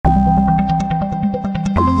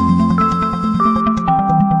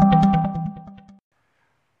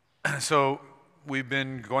So we've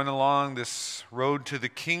been going along this road to the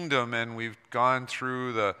kingdom, and we've gone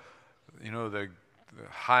through the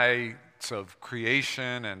heights of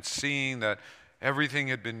creation and seeing that everything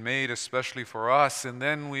had been made especially for us. And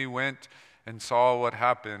then we went and saw what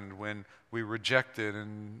happened when we rejected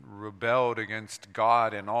and rebelled against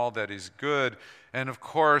God and all that is good. And of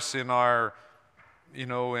course, in our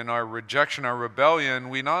rejection, our rebellion,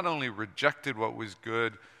 we not only rejected what was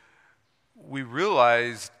good, we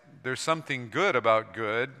realized there's something good about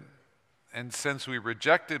good. And since we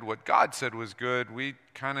rejected what God said was good, we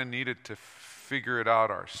kind of needed to figure it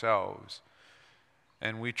out ourselves.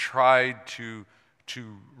 And we tried to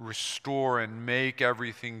restore and make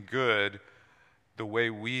everything good the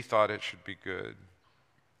way we thought it should be good.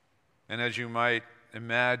 And as you might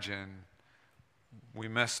imagine, we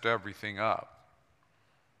messed everything up.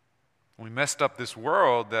 We messed up this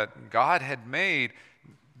world that God had made.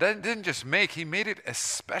 That didn't just make, He made it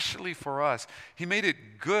especially for us. He made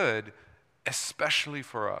it good especially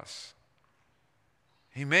for us.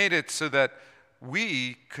 He made it so that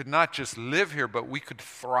we could not just live here, but we could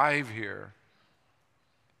thrive here.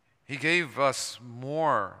 He gave us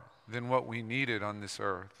more than what we needed on this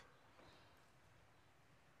earth.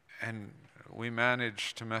 And we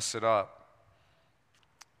managed to mess it up.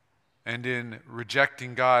 And in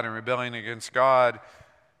rejecting God and rebelling against God,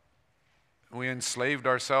 we enslaved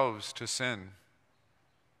ourselves to sin.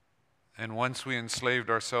 And once we enslaved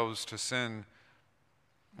ourselves to sin,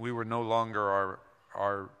 we were no longer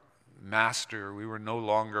our master. We were no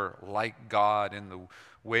longer like God in the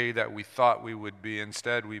way that we thought we would be.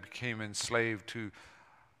 Instead, we became enslaved to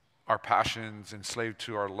our passions, enslaved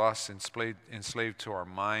to our lusts, enslaved to our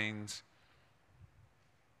minds.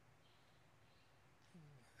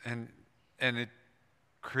 And it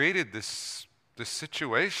created this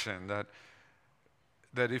situation that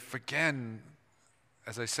if, again,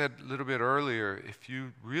 as I said a little bit earlier, if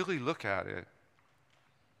you really look at it,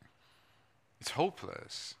 it's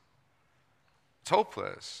hopeless. It's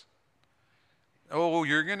hopeless. Oh,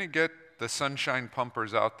 you're going to get the sunshine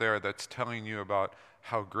pumpers out there that's telling you about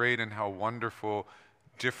how great and how wonderful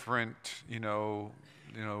different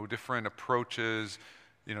approaches,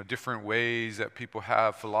 different ways that people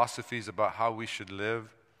have, philosophies about how we should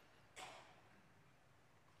live.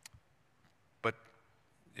 But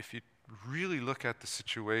if you really look at the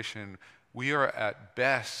situation, we are at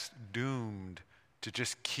best doomed to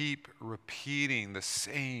just keep repeating the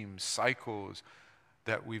same cycles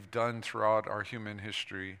that we've done throughout our human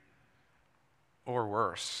history, or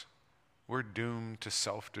worse, we're doomed to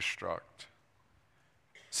self-destruct.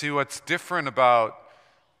 See, what's different about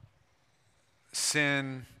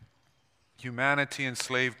sin, humanity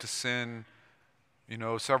enslaved to sin,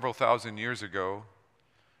 several thousand years ago,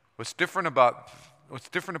 what's different about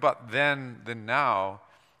then than now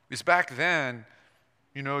is back then,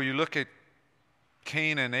 you know, you look at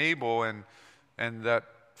Cain and Abel and that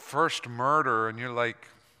first murder, and you're like,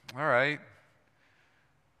 all right,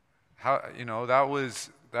 how, that was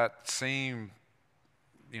that same,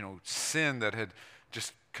 sin that had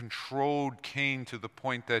just controlled Cain to the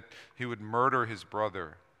point that he would murder his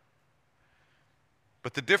brother.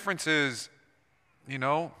 But the difference is, he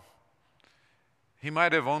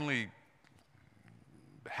might have only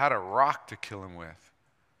had a rock to kill him with,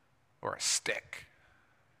 or a stick.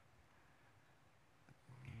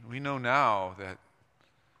 We know now that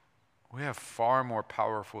we have far more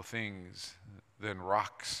powerful things than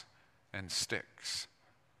rocks and sticks.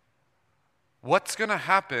 What's going to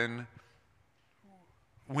happen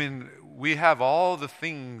when we have all the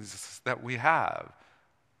things that we have,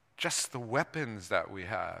 just the weapons that we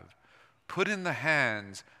have, put in the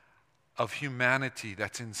hands of humanity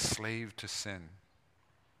that's enslaved to sin,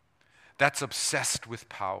 that's obsessed with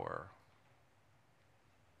power?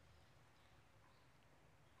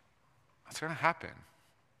 What's going to happen?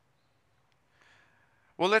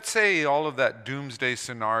 Well, let's say all of that doomsday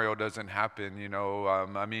scenario doesn't happen.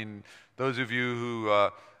 Those of you who,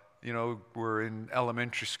 were in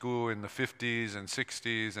elementary school in the 50s and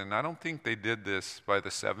 60s, and I don't think they did this by the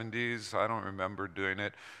 70s. I don't remember doing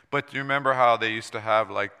it. But you remember how they used to have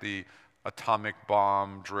like the atomic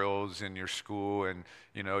bomb drills in your school, and,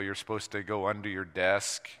 you're supposed to go under your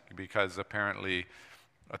desk because apparently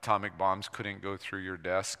atomic bombs couldn't go through your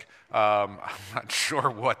desk. I'm not sure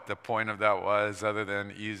what the point of that was, other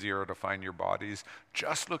than easier to find your bodies.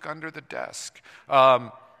 Just look under the desk.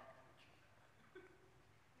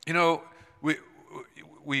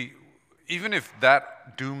 We even if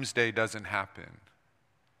that doomsday doesn't happen,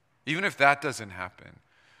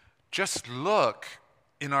 just look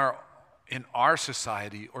in our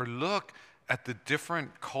society, or look at the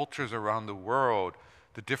different cultures around the world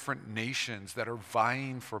the different nations that are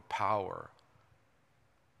vying for power.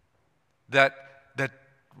 That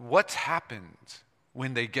what happens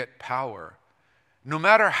when they get power, no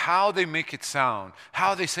matter how they make it sound,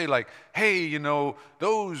 how they say like, hey,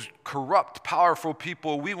 those corrupt, powerful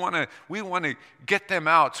people, we want to get them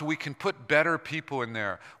out so we can put better people in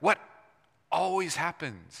there. What always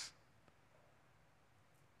happens?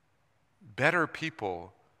 Better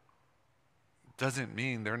people doesn't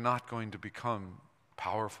mean they're not going to become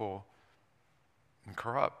powerful and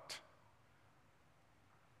corrupt.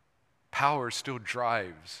 Power still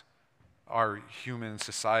drives our human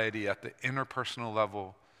society at the interpersonal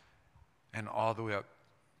level and all the way up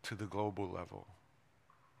to the global level.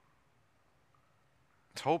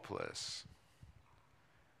 It's hopeless.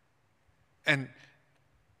 And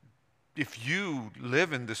if you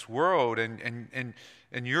live in this world and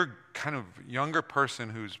you're kind of a younger person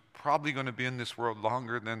who's probably going to be in this world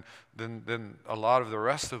longer than a lot of the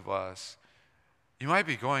rest of us, you might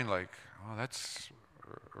be going like, oh, that's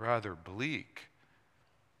rather bleak.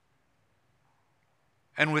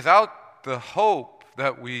 And without the hope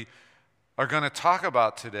that we are going to talk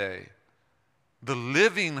about today, the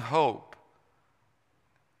living hope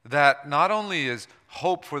that not only is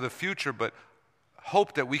hope for the future, but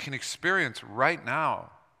hope that we can experience right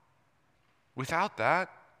now. Without that,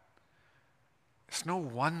 it's no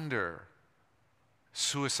wonder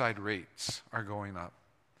suicide rates are going up.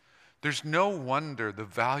 There's no wonder the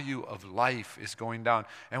value of life is going down.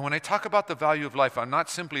 And when I talk about the value of life, I'm not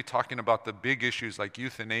simply talking about the big issues like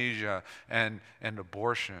euthanasia and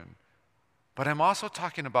abortion, but I'm also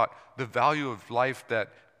talking about the value of life that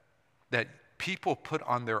people put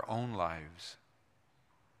on their own lives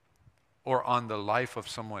or on the life of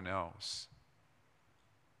someone else.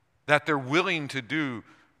 That they're willing to do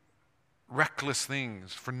reckless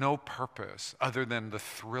things for no purpose other than the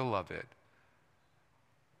thrill of it.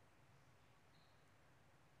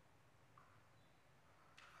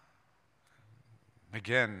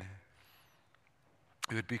 Again,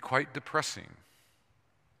 it would be quite depressing.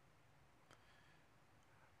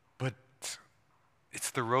 But it's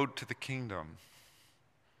the road to the kingdom.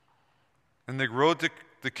 And the road to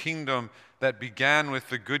the kingdom that began with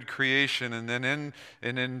the good creation and then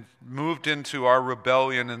moved into our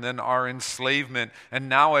rebellion and then our enslavement. And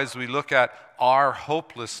now as we look at our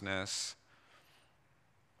hopelessness,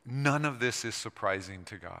 none of this is surprising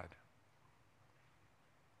to God.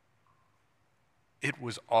 It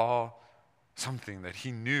was all something that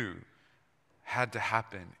he knew had to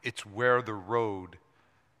happen. It's where the road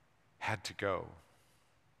had to go.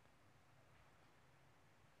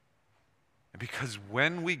 Because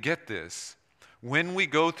when we get this, when we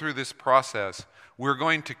go through this process, we're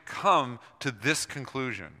going to come to this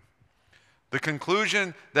conclusion. The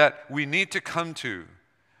conclusion that we need to come to,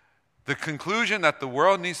 the conclusion that the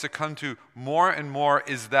world needs to come to more and more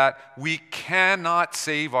is that we cannot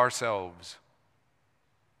save ourselves.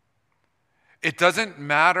 It doesn't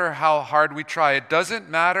matter how hard we try. It doesn't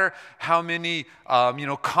matter how many,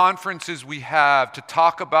 conferences we have to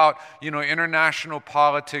talk about, international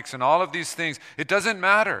politics and all of these things. It doesn't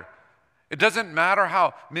matter. It doesn't matter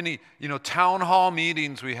how many, town hall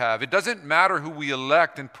meetings we have. It doesn't matter who we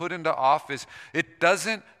elect and put into office. It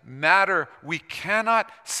doesn't matter. We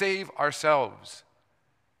cannot save ourselves.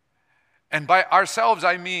 And by ourselves,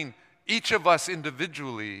 I mean each of us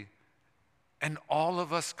individually and all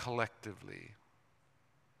of us collectively.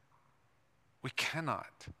 We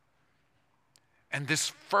cannot. And this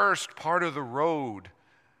first part of the road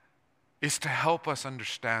is to help us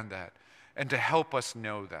understand that and to help us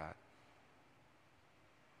know that.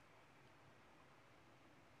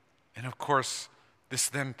 And of course, this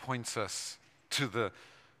then points us to the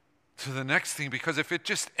next thing, because if it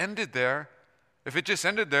just ended there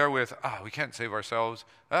with, we can't save ourselves,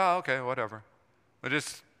 okay, whatever. We'll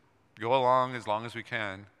just go along as long as we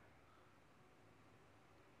can.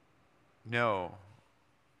 No.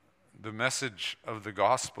 The message of the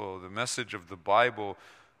gospel, the message of the Bible,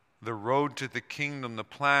 the road to the kingdom, the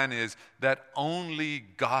plan is that only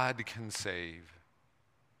God can save.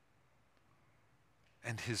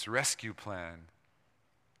 And his rescue plan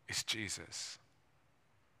is Jesus.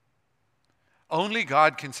 Only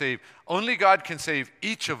God can save. Only God can save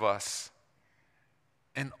each of us.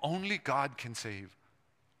 And only God can save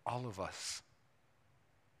all of us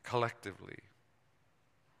collectively.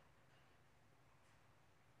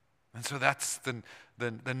 And so that's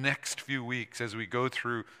the next few weeks as we go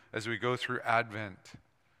through Advent.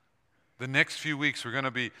 The next few weeks we're going to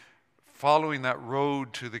be following that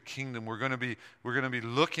road to the kingdom. We're going to be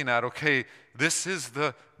looking at, okay, this is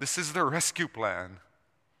the rescue plan.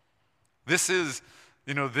 This is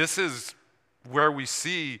where we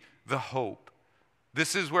see the hope.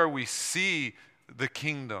 This is where we see the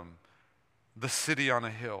kingdom, the city on a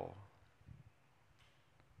hill.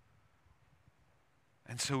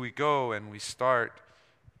 And so we go and we start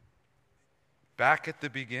back at the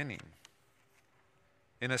beginning.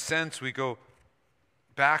 In a sense, we go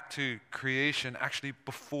back to creation, actually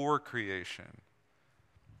before creation.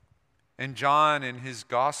 And John, in his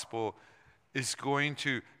gospel, is going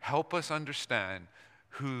to help us understand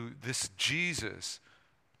who this Jesus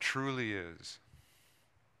truly is.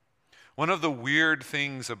 One of the weird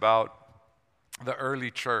things about the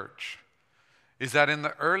early church is that in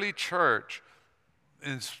the early church,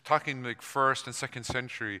 talking like first and second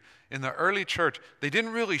century, in the early church, they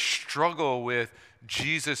didn't really struggle with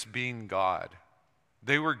Jesus being God.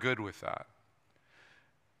 They were good with that.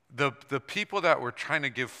 The people that were trying to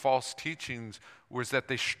give false teachings was that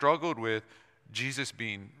they struggled with Jesus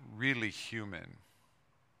being really human.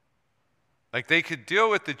 Like they could deal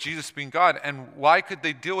with the Jesus being God. And why could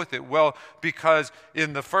they deal with it? Well, because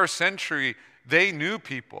in the first century, they knew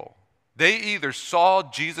people. They either saw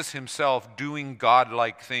Jesus himself doing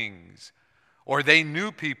God-like things, or they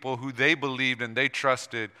knew people who they believed and they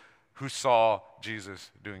trusted who saw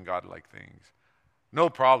Jesus doing God-like things. No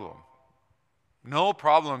problem. No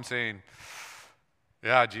problem saying,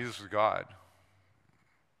 yeah, Jesus was God.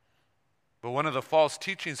 But one of the false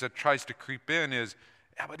teachings that tries to creep in is,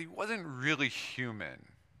 yeah, but he wasn't really human.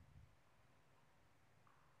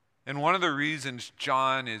 And one of the reasons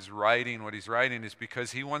John is writing what he's writing is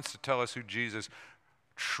because he wants to tell us who Jesus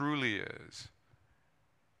truly is.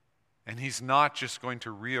 And he's not just going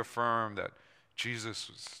to reaffirm that Jesus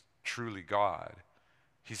was truly God.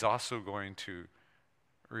 He's also going to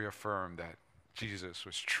reaffirm that Jesus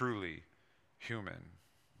was truly human.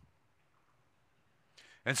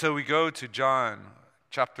 And so we go to John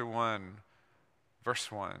chapter 1,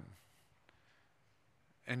 verse 1.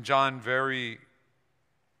 And John very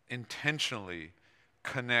intentionally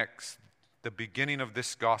connects the beginning of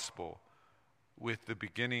this gospel with the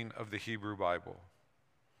beginning of the Hebrew Bible.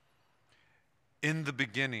 In the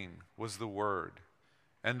beginning was the Word,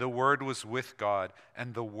 and the Word was with God,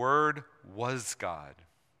 and the Word was God.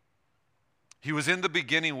 He was in the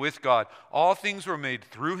beginning with God. All things were made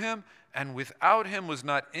through him, and without him was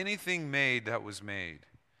not anything made that was made.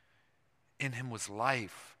 In him was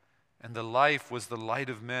life, and the life was the light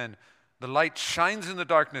of men. The light shines in the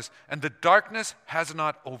darkness, and the darkness has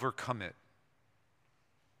not overcome it.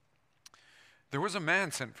 There was a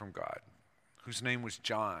man sent from God, whose name was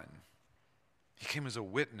John. He came as a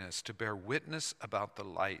witness to bear witness about the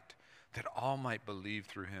light, that all might believe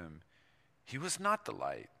through him. He was not the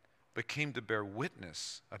light, but came to bear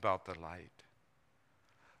witness about the light.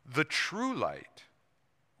 The true light,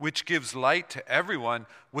 which gives light to everyone,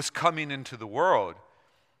 was coming into the world.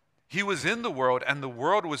 He was in the world, and the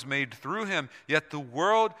world was made through him, yet the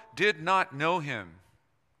world did not know him.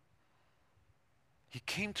 He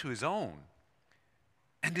came to his own,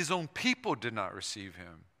 and his own people did not receive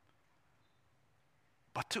him.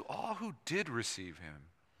 But to all who did receive him,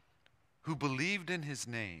 who believed in his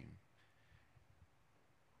name,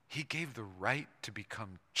 he gave the right to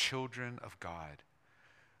become children of God,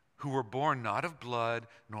 who were born not of blood,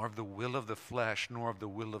 nor of the will of the flesh, nor of the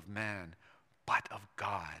will of man, but of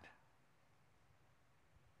God.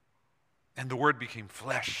 And the Word became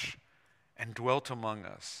flesh and dwelt among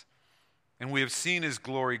us. And we have seen his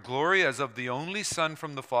glory, glory as of the only Son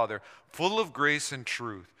from the Father, full of grace and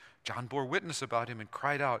truth. John bore witness about him and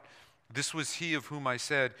cried out, "This was he of whom I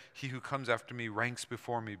said, he who comes after me ranks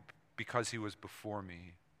before me, because he was before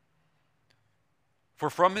me." For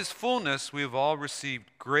from his fullness we have all received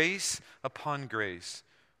grace upon grace.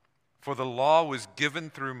 For the law was given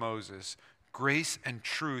through Moses. Grace and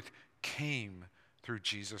truth came through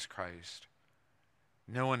Jesus Christ.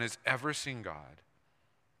 No one has ever seen God,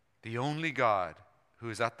 the only God who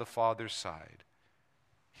is at the Father's side.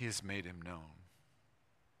 He has made him known.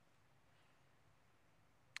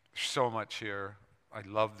 There's so much here. I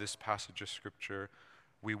love this passage of Scripture.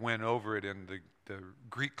 We went over it in the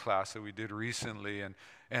Greek class that we did recently, and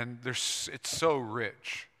it's so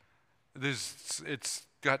rich. It's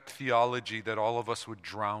got theology that all of us would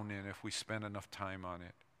drown in if we spent enough time on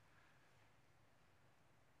it.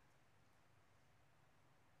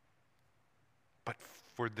 But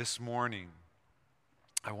for this morning,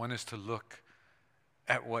 I want us to look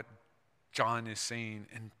at what John is saying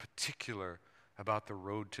in particular about the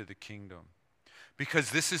road to the kingdom. Because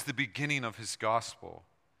this is the beginning of his gospel.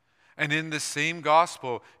 And in the same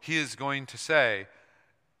gospel, he is going to say,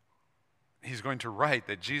 he's going to write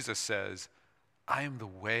that Jesus says, "I am the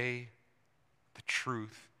way, the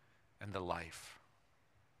truth, and the life."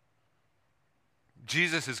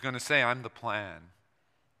 Jesus is going to say, I'm the plan.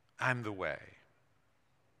 I'm the way.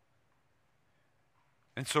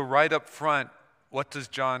 And so right up front, what does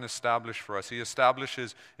John establish for us? He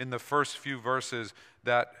establishes in the first few verses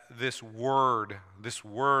that this word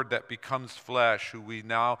that becomes flesh, who we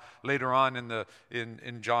now later on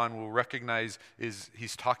in John will recognize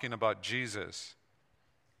he's talking about Jesus.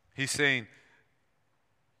 He's saying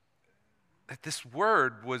that this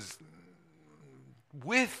word was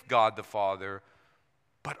with God the Father,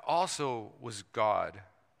 but also was God.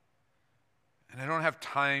 And I don't have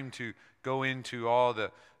time to go into all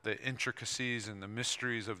the intricacies and the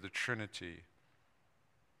mysteries of the Trinity.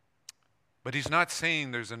 But he's not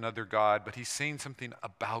saying there's another God, but he's saying something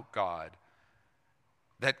about God.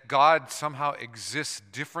 That God somehow exists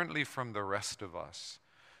differently from the rest of us,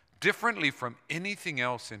 differently from anything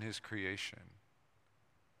else in his creation.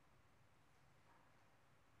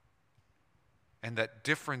 And that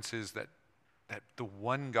difference is that the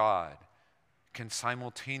one God can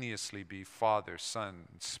simultaneously be Father, Son,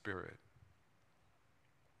 and Spirit.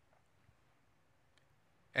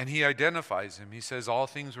 And he identifies him. He says all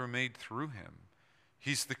things were made through him.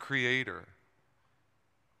 He's the creator.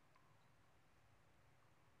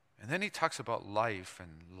 And then he talks about life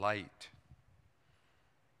and light.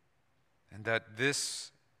 And that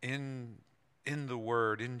this, in the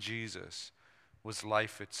Word, in Jesus, was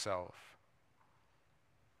life itself.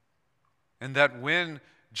 And that when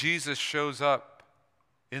Jesus shows up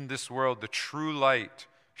in this world, the true light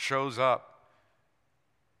shows up.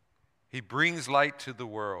 He brings light to the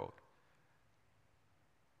world.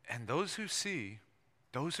 And those who see,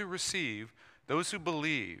 those who receive, those who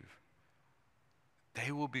believe,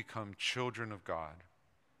 they will become children of God.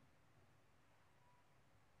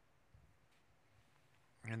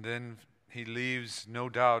 And then he leaves no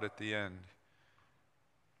doubt at the end.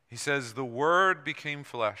 He says, the Word became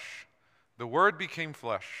flesh. The Word became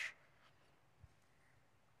flesh.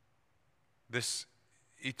 This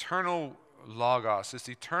eternal Logos, this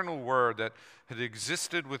eternal Word that had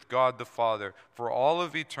existed with God the Father for all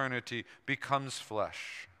of eternity, becomes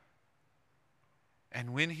flesh.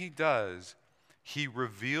 And when he does, he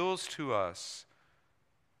reveals to us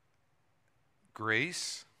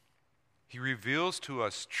grace, he reveals to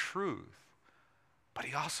us truth, but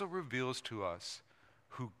he also reveals to us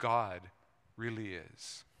who God really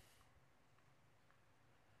is.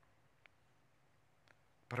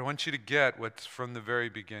 But I want you to get what's from the very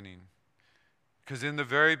beginning. Because in the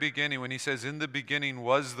very beginning, when he says, in the beginning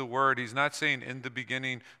was the Word, he's not saying in the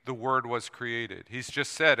beginning the Word was created. He's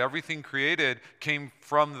just said everything created came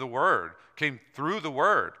from the Word, came through the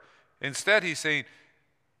Word. Instead, he's saying,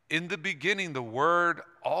 in the beginning, the Word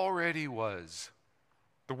already was.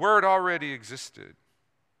 The Word already existed.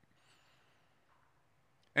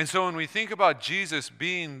 And so when we think about Jesus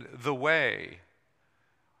being the way,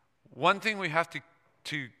 one thing we have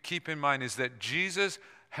to keep in mind is that Jesus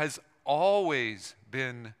has always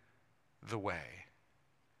been the way.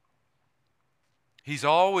 He's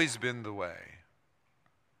always been the way.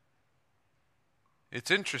 It's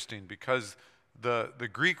interesting because the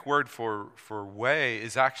Greek word for way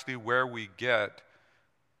is actually where we get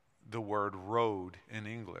the word road in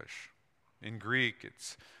English. In Greek,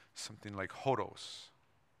 it's something like horos.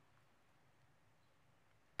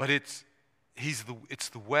 But it's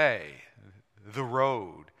the way, the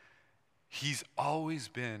road. He's always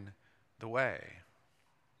been the way.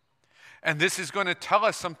 And this is going to tell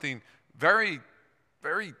us something very,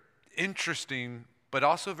 very interesting, but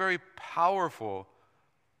also very powerful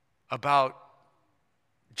about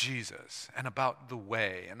Jesus and about the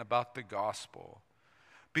way and about the gospel.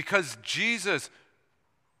 Because Jesus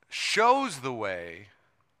shows the way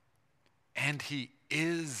and he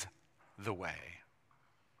is the way.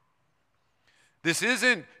 This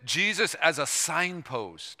isn't Jesus as a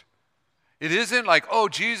signpost. It isn't like, oh,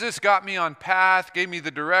 Jesus got me on path, gave me the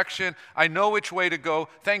direction. I know which way to go.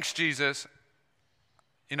 Thanks, Jesus.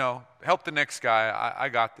 Help the next guy. I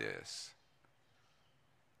got this.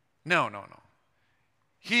 No.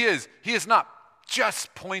 He is not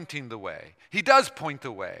just pointing the way. He does point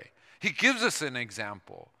the way. He gives us an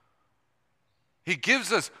example. He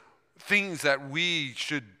gives us things that we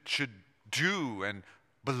should do and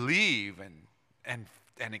believe and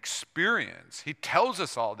experience. He tells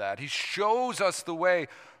us all that. He shows us the way,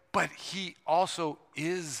 but he also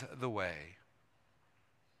is the way.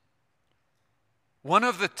 One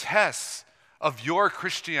of the tests of your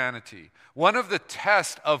Christianity, one of the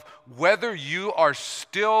tests of whether you are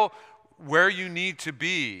still where you need to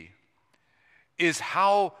be, is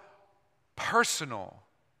how personal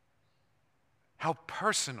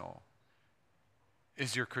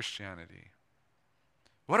is your Christianity.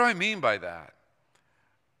 What do I mean by that?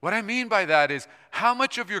 What I mean by that is, how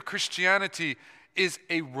much of your Christianity is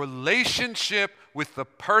a relationship with the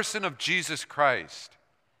person of Jesus Christ?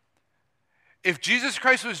 If Jesus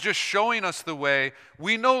Christ was just showing us the way,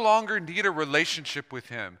 we no longer need a relationship with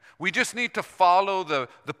him. We just need to follow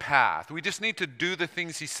the path. We just need to do the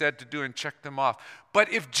things he said to do and check them off.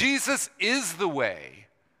 But if Jesus is the way,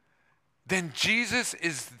 then Jesus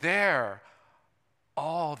is there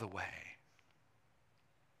all the way.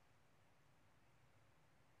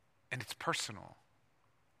 And it's personal.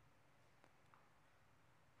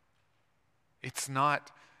 It's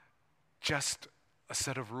not just a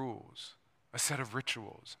set of rules, a set of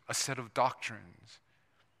rituals, a set of doctrines.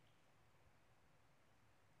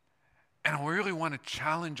 And I really want to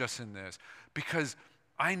challenge us in this, because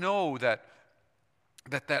I know that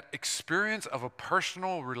experience of a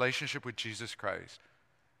personal relationship with Jesus Christ,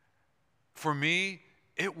 for me,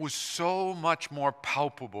 it was so much more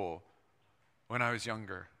palpable when I was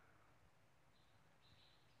younger.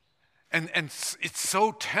 And it's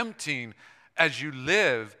so tempting as you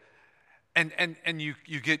live and you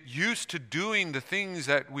get used to doing the things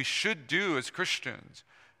that we should do as Christians,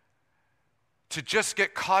 to just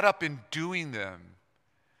get caught up in doing them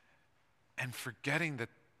and forgetting that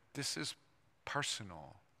this is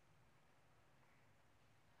personal.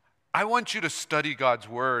 I want you to study God's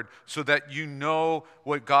word so that you know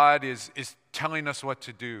what God is telling us what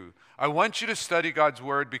to do. I want you to study God's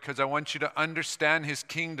word because I want you to understand his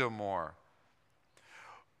kingdom more.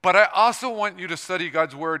 But I also want you to study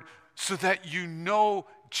God's word so that you know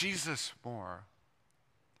Jesus more.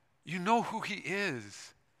 You know who he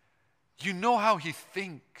is. You know how he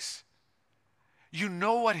thinks. You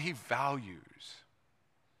know what he values.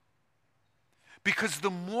 Because the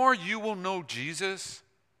more you will know Jesus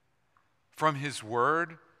from his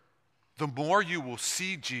word, the more you will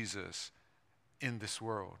see Jesus in this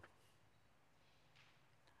world.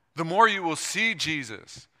 The more you will see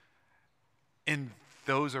Jesus in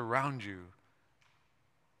those around you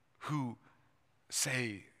who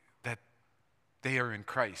say that they are in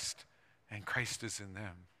Christ and Christ is in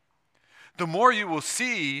them. The more you will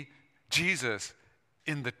see Jesus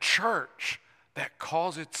in the church that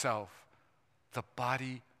calls itself the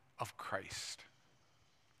body of Christ.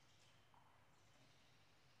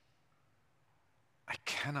 I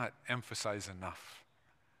cannot emphasize enough.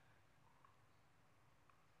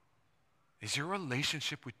 Is your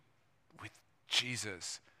relationship with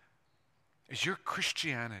Jesus, is your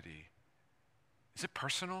Christianity, is it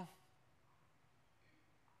personal?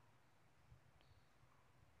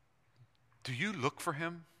 Do you look for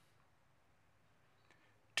him?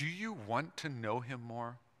 Do you want to know him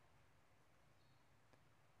more?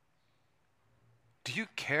 Do you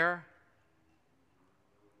care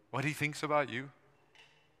what he thinks about you?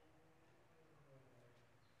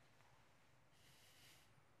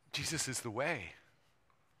 Jesus is the way.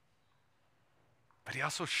 But he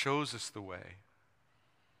also shows us the way.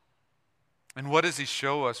 And what does he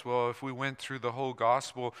show us? Well, if we went through the whole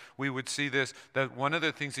gospel, we would see this, that one of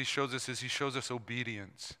the things he shows us is he shows us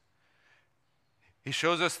obedience. He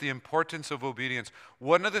shows us the importance of obedience.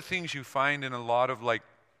 One of the things you find in a lot of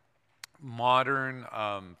modern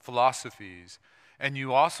philosophies, and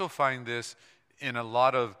you also find this in a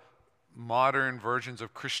lot of modern versions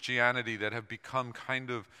of Christianity that have become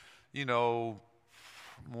kind of,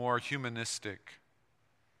 more humanistic.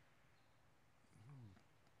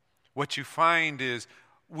 What you find is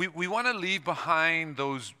we want to leave behind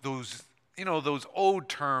those old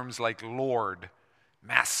terms like Lord,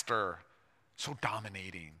 Master, so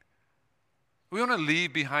dominating. We want to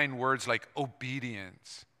leave behind words like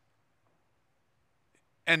obedience.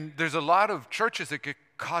 And there's a lot of churches that get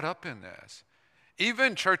caught up in this.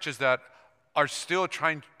 Even churches that are still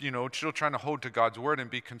trying to hold to God's word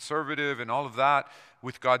and be conservative and all of that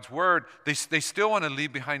with God's word, they still want to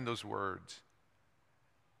leave behind those words.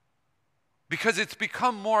 Because it's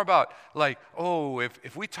become more about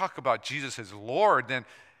if we talk about Jesus as Lord, then,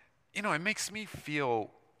 it makes me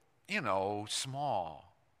feel,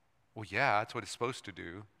 small. Well, yeah, that's what it's supposed to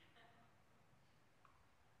do.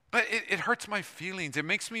 But it hurts my feelings. It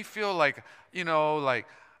makes me feel like I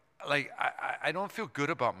don't feel good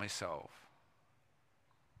about myself.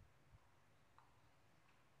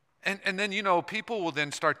 And then, people will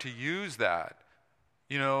then start to use that,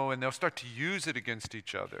 and they'll start to use it against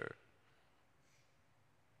each other.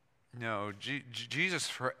 No, Jesus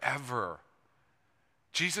forever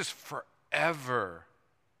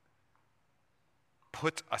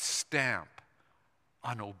put a stamp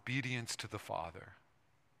on obedience to the Father.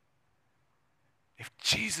 If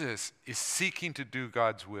Jesus is seeking to do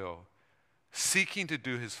God's will, seeking to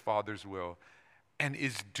do his Father's will, and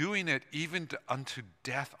is doing it even unto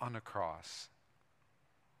death on a cross.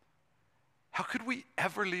 How could we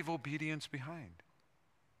ever leave obedience behind?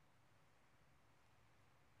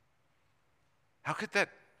 How could that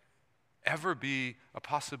ever be a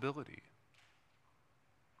possibility?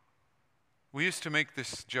 We used to make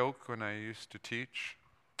this joke when I used to teach.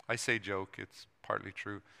 I say joke, it's partly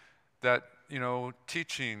true. That,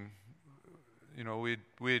 teaching,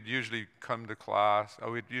 we'd usually come to class,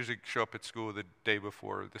 we'd usually show up at school the day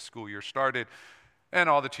before the school year started, and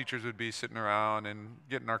all the teachers would be sitting around and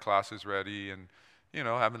getting our classes ready and,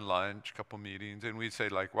 having lunch, a couple meetings, and we'd say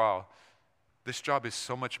like, wow, this job is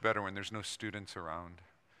so much better when there's no students around.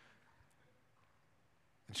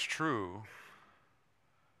 It's true,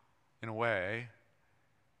 in a way,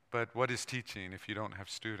 but what is teaching if you don't have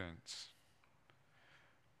students?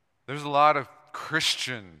 There's a lot of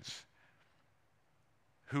Christians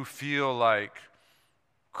who feel like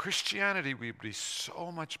Christianity would be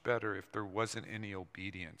so much better if there wasn't any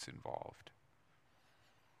obedience involved.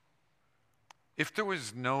 If there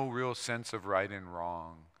was no real sense of right and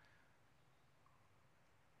wrong,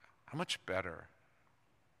 how much better?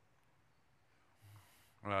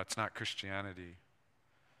 Well, it's not Christianity.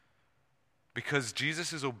 Because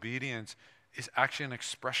Jesus' obedience is actually an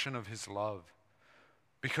expression of his love.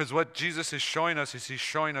 Because what Jesus is showing us is he's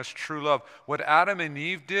showing us true love. What Adam and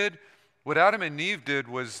Eve did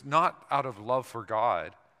was not out of love for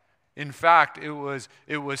God. In fact, it was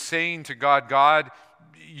saying to God, God,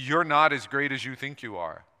 you're not as great as you think you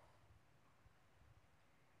are.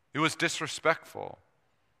 It was disrespectful.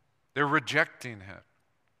 They're rejecting him.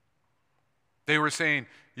 They were saying,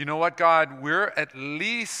 you know what, God, we're at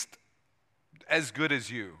least as good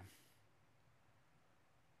as you.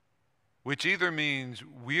 Which either means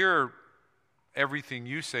we're everything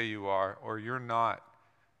you say you are, or you're not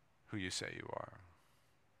who you say you are.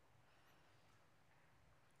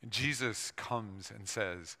 And Jesus comes and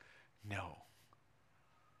says, no.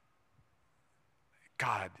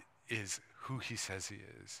 God is who he says he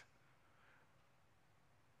is.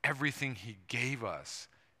 Everything he gave us,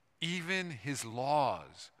 even his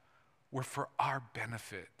laws, were for our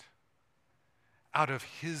benefit, out of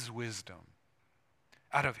his wisdom,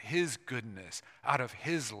 out of his goodness, out of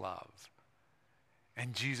his love.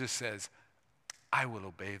 And Jesus says, I will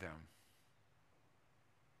obey them.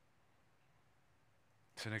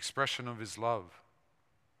 It's an expression of his love.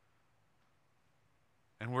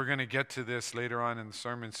 And we're going to get to this later on in the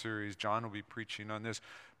sermon series. John will be preaching on this.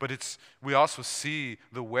 But we also see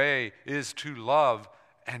the way is to love,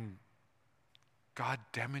 and God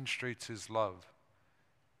demonstrates his love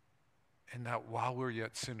in that while we're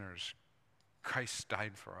yet sinners, Christ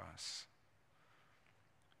died for us.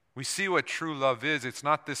 We see what true love is. It's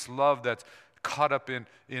not this love that's caught up in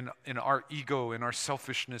our ego, in our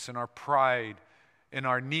selfishness, in our pride, in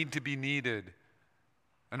our need to be needed,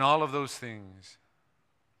 and all of those things.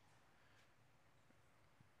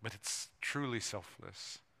 But it's truly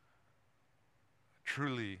selfless,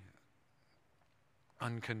 truly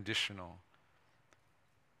unconditional,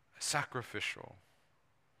 sacrificial.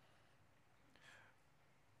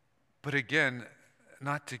 But again,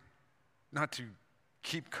 not to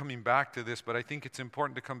keep coming back to this, but I think it's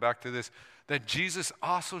important to come back to this, that Jesus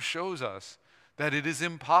also shows us that it is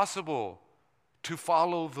impossible to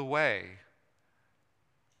follow the way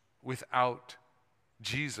without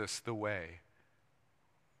Jesus, the way,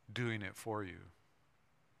 doing it for you,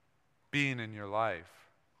 being in your life.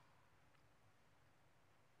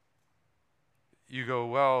 You go,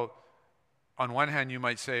 well, on one hand you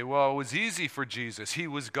might say, well, it was easy for Jesus. He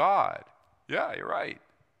was God. Yeah, you're right.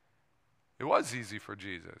 It was easy for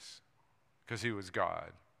Jesus because he was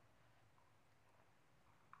God.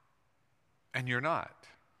 And you're not.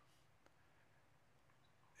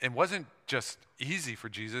 It wasn't just easy for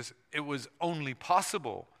Jesus. It was only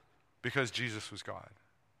possible because Jesus was God.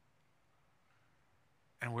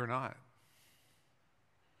 And we're not.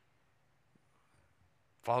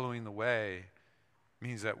 Following the way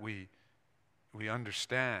means that we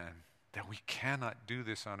understand that we cannot do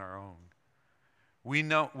this on our own. We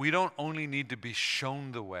don't only need to be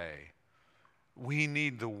shown the way. We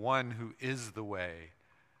need the one who is the way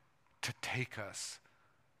to take us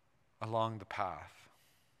along the path.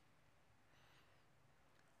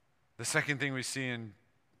 The second thing we see in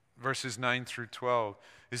verses 9 through 12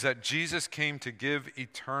 is that Jesus came to give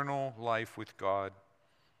eternal life with God.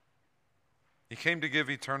 He came to give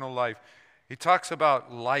eternal life. He talks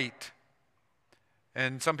about light.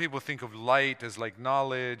 And some people think of light as like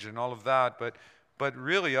knowledge and all of that, but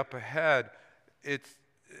really up ahead, it's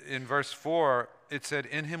in verse 4, it said,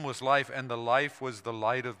 in him was life, and the life was the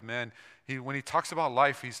light of men. When he talks about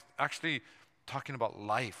life, he's actually talking about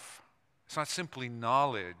life. It's not simply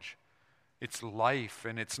knowledge. It's life,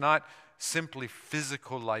 and it's not simply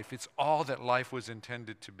physical life. It's all that life was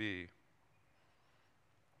intended to be.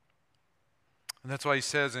 And that's why he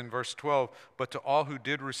says in verse 12, but to all who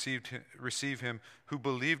did receive him, who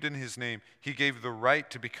believed in his name, he gave the right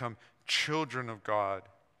to become children of God.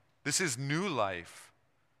 This is new life.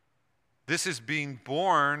 This is being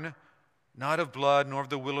born not of blood, nor of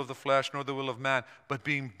the will of the flesh, nor the will of man, but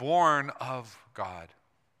being born of God.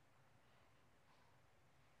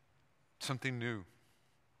 Something new.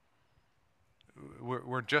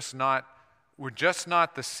 We're just not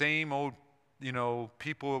the same old,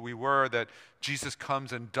 people we were that Jesus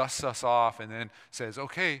comes and dusts us off and then says,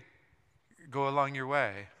 okay, go along your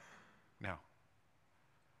way. No.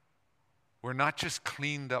 We're not just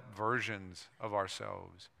cleaned up versions of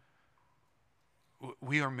ourselves.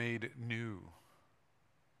 We are made new.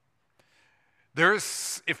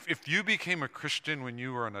 If you became a Christian when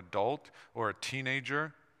you were an adult or a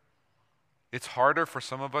teenager, it's harder for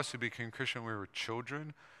some of us who became Christian when we were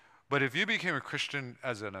children. But if you became a Christian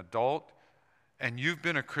as an adult, and you've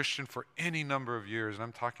been a Christian for any number of years, and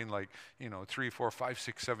I'm talking 3, 4, 5,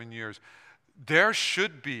 6, 7 years, there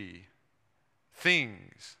should be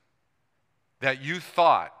things that you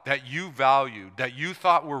thought, that you valued, that you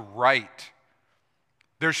thought were right.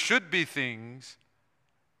 There should be things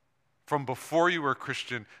from before you were a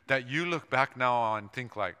Christian that you look back now on and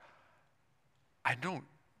think like, I don't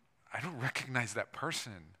recognize that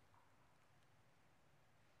person.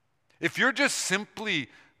 If you're just simply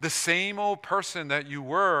the same old person that you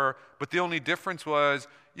were, but the only difference was,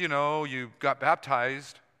 you got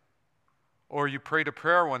baptized, or you prayed a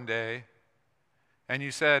prayer one day, and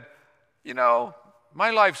you said,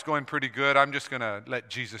 my life's going pretty good, I'm just going to let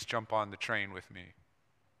Jesus jump on the train with me.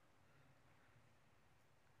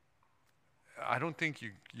 I don't think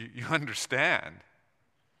you understand.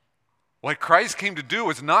 What Christ came to do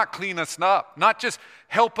was not clean us up, not just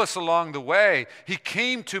help us along the way. He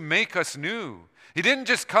came to make us new. He didn't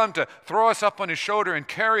just come to throw us up on his shoulder and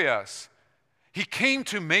carry us. He came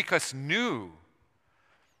to make us new.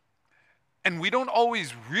 And we don't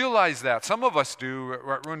always realize that. Some of us do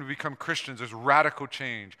when we become Christians. There's radical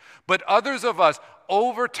change. But others of us,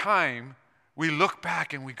 over time, we look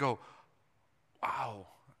back and we go, wow,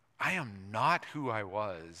 I am not who I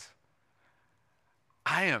was.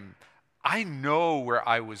 I know where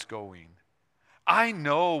I was going. I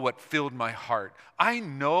know what filled my heart. I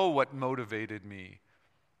know what motivated me.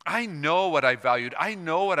 I know what I valued. I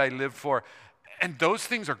know what I lived for. And those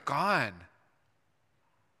things are gone.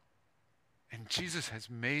 And Jesus has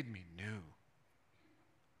made me new.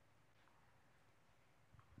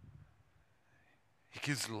 He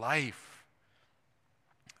gives life.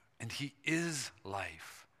 And he is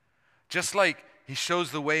life. Just like he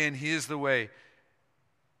shows the way and he is the way,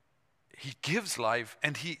 he gives life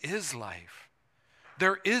and he is life.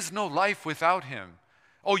 There is no life without him.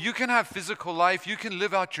 Oh, you can have physical life. You can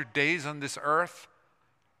live out your days on this earth.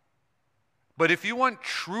 But if you want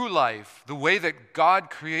true life, the way that God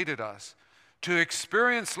created us, to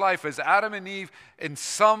experience life as Adam and Eve in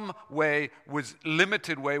some way,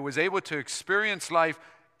 limited way, was able to experience life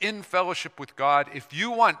in fellowship with God, if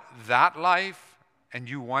you want that life and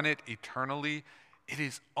you want it eternally, it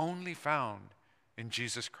is only found in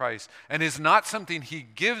Jesus Christ, and is not something he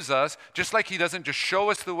gives us, just like he doesn't just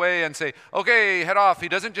show us the way and say, okay, head off. He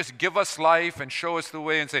doesn't just give us life and show us the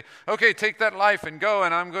way and say, okay, take that life and go,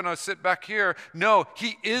 and I'm going to sit back here. No,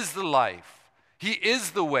 he is the life. He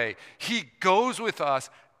is the way. He goes with us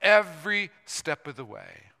every step of the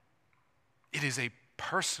way. It is a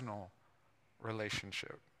personal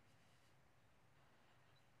relationship.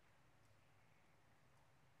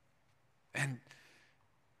 And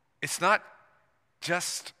it's not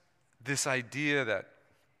just this idea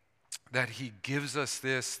that he gives us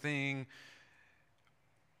this thing.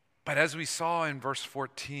 But as we saw in verse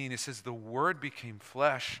 14, it says, the Word became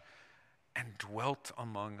flesh and dwelt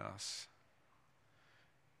among us.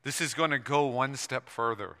 This is going to go one step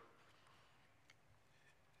further.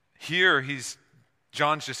 Here,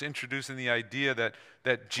 John's just introducing the idea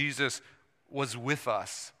that Jesus was with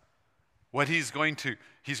us. What he's going to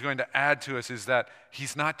add to us is that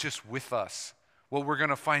he's not just with us. What we're going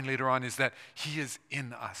to find later on is that he is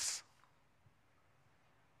in us.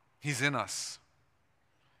 He's in us.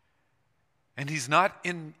 And he's not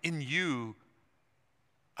in you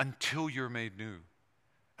until you're made new,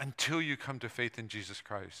 until you come to faith in Jesus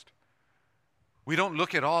Christ. We don't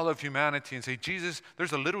look at all of humanity and say, Jesus,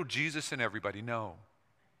 there's a little Jesus in everybody. No,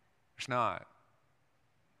 there's not.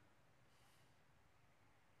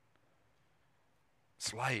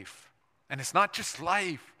 It's life. And it's not just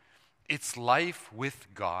life. It's life with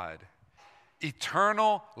God.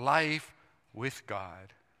 Eternal life with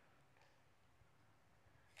God.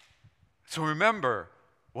 So remember,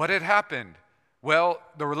 what had happened? Well,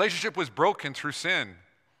 the relationship was broken through sin.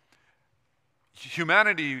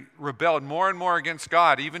 Humanity rebelled more and more against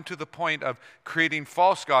God, even to the point of creating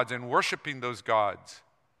false gods and worshiping those gods.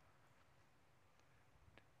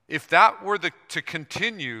 If that were to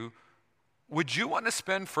continue, would you want to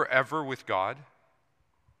spend forever with God?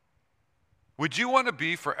 Would you want to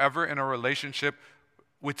be forever in a relationship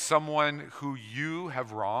with someone who you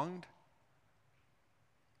have wronged?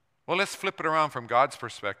 Well, let's flip it around from God's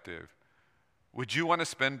perspective. Would you want to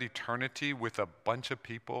spend eternity with a bunch of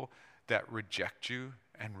people that reject you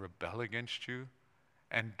and rebel against you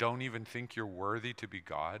and don't even think you're worthy to be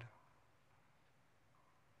God?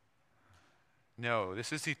 No,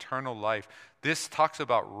 this is eternal life. This talks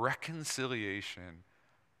about reconciliation,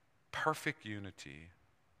 perfect unity.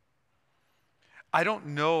 I don't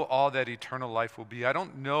know all that eternal life will be. I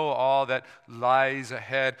don't know all that lies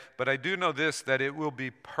ahead, but I do know this, that it will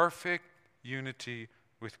be perfect unity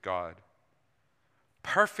with God.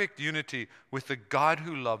 Perfect unity with the God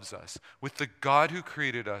who loves us, with the God who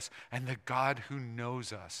created us, and the God who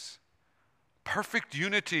knows us. Perfect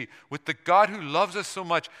unity with the God who loves us so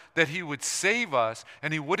much that he would save us,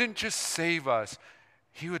 and he wouldn't just save us,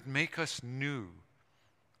 he would make us new,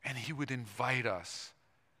 and he would invite us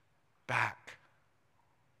back.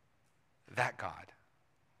 That God.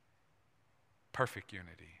 Perfect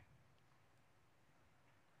unity.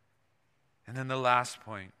 And then the last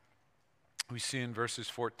point we see in verses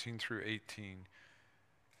 14 through 18.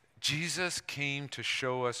 Jesus came to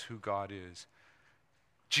show us who God is.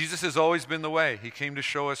 Jesus has always been the way. He came to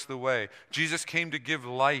show us the way. Jesus came to give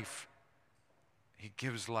life. He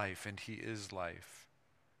gives life, and he is life.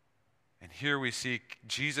 And here we see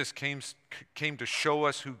Jesus came to show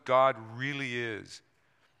us who God really is.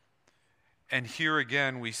 And here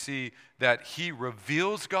again we see that he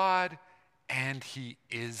reveals God and he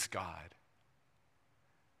is God.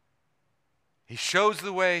 He shows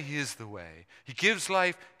the way, he is the way. He gives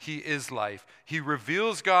life, he is life. He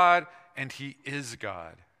reveals God and he is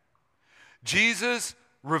God. Jesus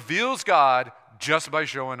reveals God just by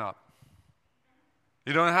showing up.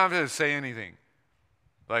 You don't have to say anything.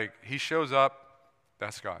 Like, he shows up,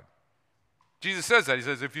 that's God. Jesus says that. He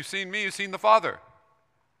says, if you've seen me, you've seen the Father.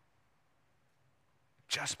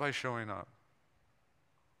 Just by showing up.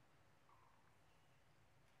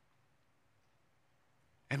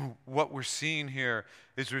 And what we're seeing here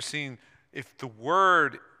is we're seeing if the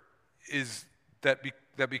Word is that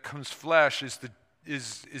becomes flesh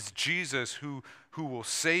is Jesus who will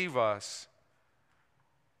save us,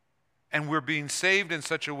 and we're being saved in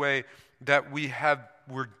such a way that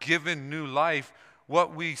we're given new life.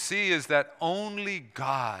 What we see is that only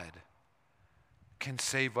God can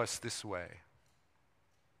save us this way.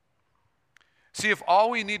 See, if all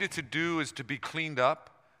we needed to do is to be cleaned up,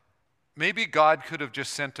 maybe God could have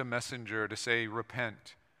just sent a messenger to say,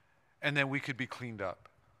 repent, and then we could be cleaned up.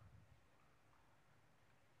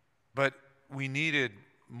 But we needed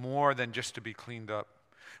more than just to be cleaned up.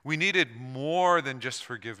 We needed more than just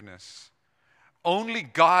forgiveness. Only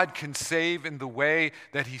God can save in the way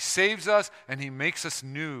that he saves us and he makes us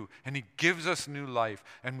new and he gives us new life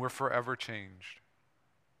and we're forever changed.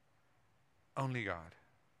 Only God.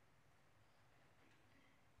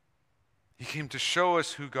 He came to show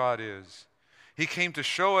us who God is. He came to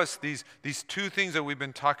show us these two things that we've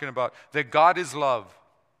been talking about, that God is love.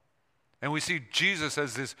 And we see Jesus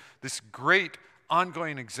as this great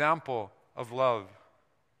ongoing example of love.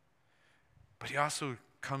 But he also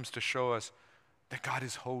comes to show us that God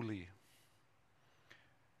is holy.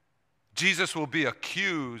 Jesus will be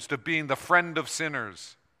accused of being the friend of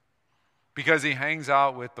sinners because he hangs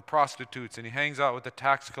out with the prostitutes and he hangs out with the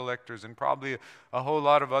tax collectors and probably a whole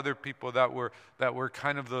lot of other people that were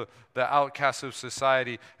kind of the outcasts of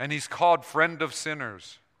society. And he's called friend of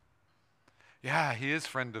sinners. Yeah, he is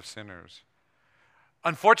friend of sinners.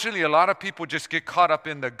 Unfortunately, a lot of people just get caught up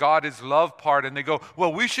in the God is love part and they go,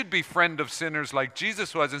 well, we should be friend of sinners like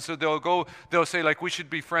Jesus was. And so they'll say like we should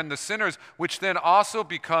be friend of sinners, which then also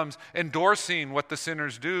becomes endorsing what the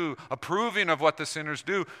sinners do, approving of what the sinners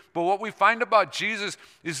do. But what we find about Jesus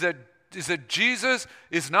is that Jesus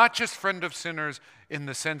is not just friend of sinners in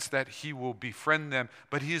the sense that he will befriend them,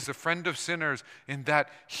 but he is a friend of sinners in that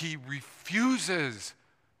he refuses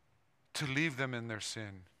to leave them in their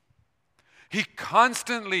sin. He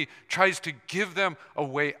constantly tries to give them a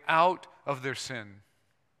way out of their sin.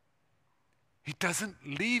 He doesn't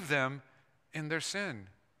leave them in their sin.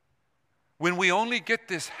 When we only get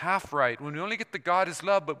this half right, when we only get the God is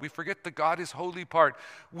love, but we forget the God is holy part,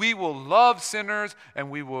 we will love sinners and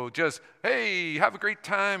we will just, hey, have a great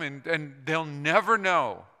time, and they'll never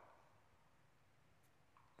know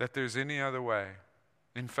that there's any other way.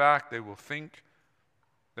 In fact, they will think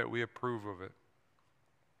that we approve of it.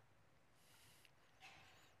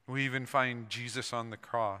 We even find Jesus on the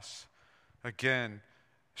cross, again,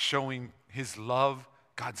 showing his love,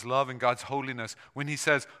 God's love and God's holiness, when he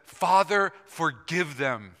says, Father, forgive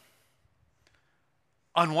them.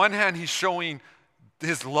 On one hand, he's showing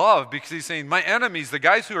his love because he's saying, my enemies, the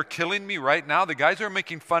guys who are killing me right now, the guys who are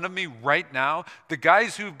making fun of me right now, the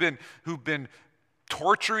guys who've been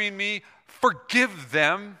torturing me, forgive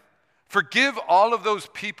them. Forgive all of those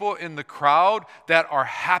people in the crowd that are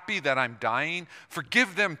happy that I'm dying.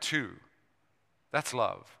 Forgive them too. That's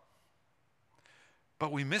love.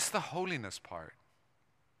 But we miss the holiness part.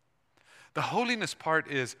 The holiness part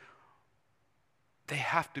is they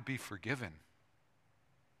have to be forgiven.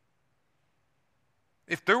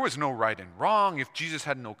 If there was no right and wrong, if Jesus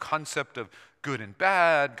had no concept of good and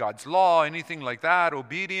bad, God's law, anything like that,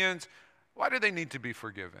 obedience, why do they need to be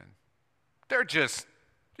forgiven? They're just,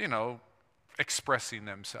 expressing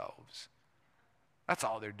themselves. That's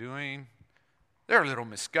all they're doing. They're a little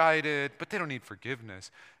misguided, but they don't need forgiveness.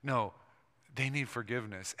 No, they need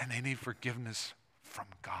forgiveness, and they need forgiveness from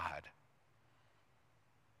God.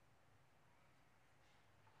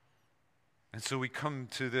 And so we come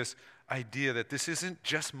to this idea that this isn't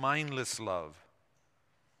just mindless love.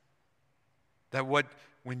 That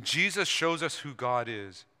when Jesus shows us who God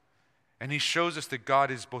is, and he shows us that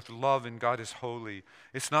God is both love and God is holy,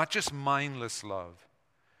 it's not just mindless love.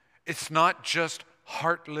 It's not just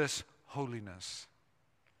heartless holiness.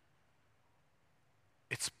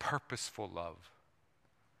 It's purposeful love.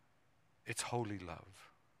 It's holy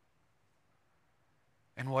love.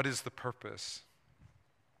 And what is the purpose?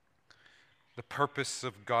 The purpose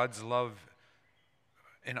of God's love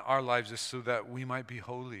in our lives is so that we might be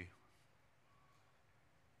holy.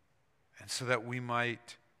 And so that we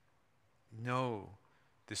might know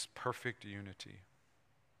this perfect unity.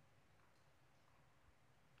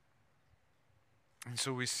 And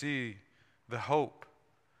so we see the hope.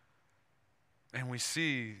 And we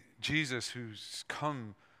see Jesus who's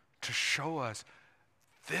come to show us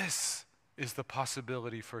this is the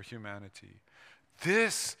possibility for humanity.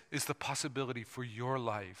 This is the possibility for your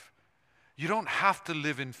life. You don't have to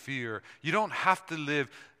live in fear. You don't have to live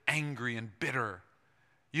angry and bitter.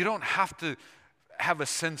 You don't have to have a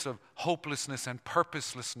sense of hopelessness and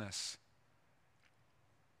purposelessness.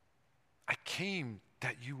 I came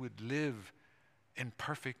that you would live in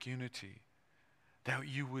perfect unity, that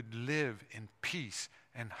you would live in peace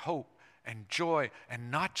and hope and joy,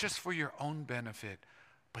 and not just for your own benefit,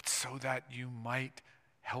 but so that you might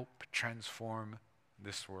help transform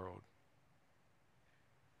this world.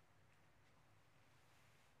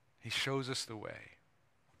 He shows us the way.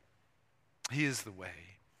 He is the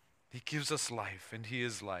way. He gives us life, and he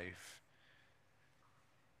is life.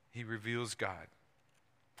 He reveals God,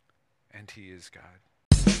 and he is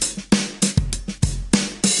God.